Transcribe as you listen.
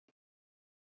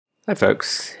Hi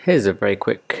folks, here's a very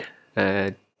quick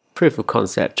proof of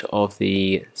concept of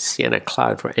the Sienna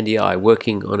Cloud for NDI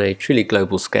working on a truly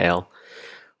global scale.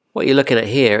 What you're looking at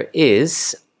here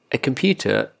is a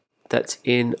computer that's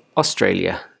in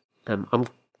Australia. I'm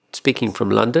speaking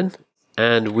from London,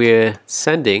 and we're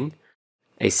sending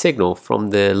a signal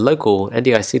from the local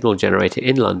NDI signal generator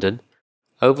in London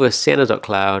over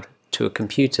Sienna.cloud to a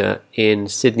computer in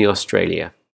Sydney,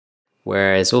 Australia,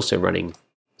 where it's also running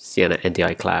Sienna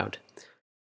NDI Cloud.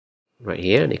 Right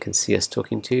here, and you can see us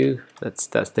talking to, that's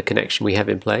the connection we have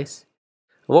in place.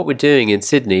 And what we're doing in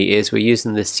Sydney is we're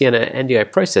using the Sienna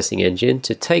NDI Processing Engine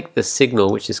to take the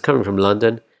signal which is coming from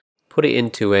London, put it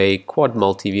into a quad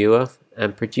multi-viewer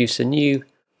and produce a new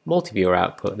multi-viewer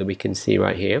output that we can see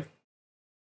right here.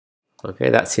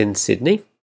 Okay, that's in Sydney,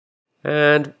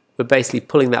 and we're basically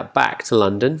pulling that back to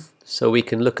London so we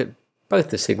can look at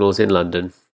both the signals in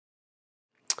London.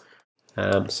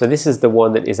 So this is the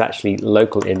one that is actually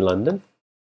local in London,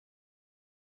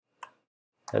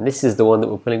 and this is the one that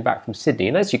we're pulling back from Sydney.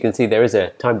 And as you can see, there is a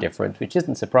time difference, which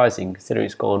isn't surprising considering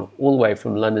it's gone all the way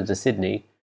from London to Sydney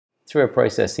through a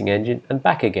processing engine and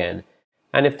back again.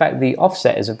 And in fact, the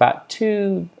offset is about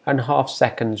 2.5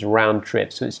 seconds round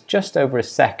trip, so it's just over a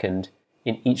second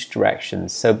in each direction.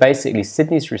 So basically,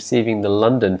 Sydney's receiving the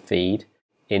London feed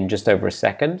in just over a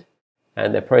second,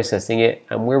 and they're processing it,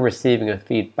 and we're receiving a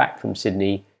feed back from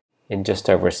Sydney in just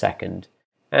over a second.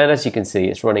 And as you can see,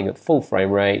 it's running at full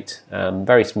frame rate,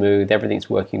 very smooth, everything's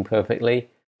working perfectly.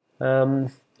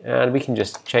 And we can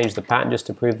just change the pattern just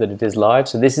to prove that it is live.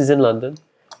 So this is in London.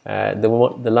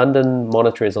 The London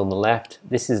monitor is on the left.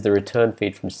 This is the return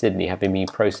feed from Sydney having been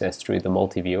processed through the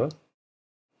multi-viewer.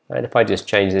 And if I just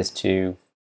change this to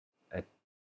a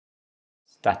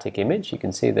static image, you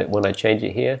can see that when I change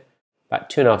it here, about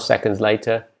 2.5 seconds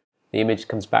later, the image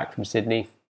comes back from Sydney,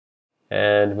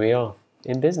 and we are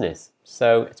in business.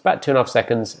 So it's about 2.5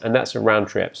 seconds, and that's a round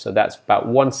trip. So that's about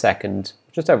 1 second,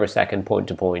 just over a second, point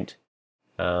to point,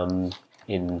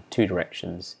 in two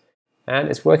directions, and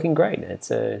it's working great. It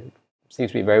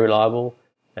seems to be very reliable,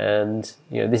 and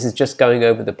this is just going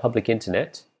over the public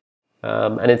internet.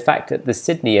 And in fact, at the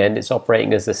Sydney end, it's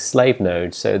operating as a slave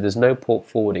node, so there's no port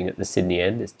forwarding at the Sydney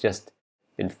end. It's just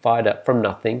been fired up from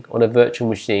nothing on a virtual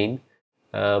machine.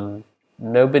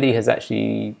 Nobody has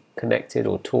actually connected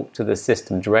or talked to the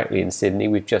system directly in Sydney.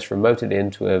 We've just remoted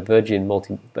into a Virgin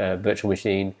virtual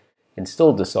machine,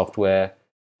 installed the software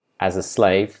as a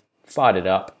slave, fired it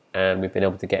up, and we've been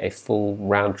able to get a full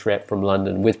round trip from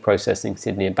London with processing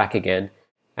Sydney and back again.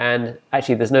 And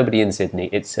actually, there's nobody in Sydney.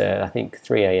 It's I think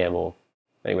 3 a.m. or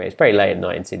anyway, it's very late at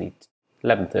night in Sydney,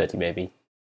 11:30 maybe.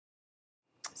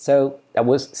 So that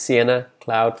was Sienna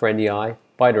Cloud for NDI,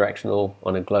 bidirectional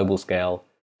on a global scale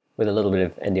with a little bit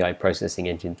of NDI processing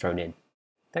engine thrown in.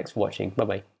 Thanks for watching.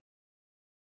 Bye-bye.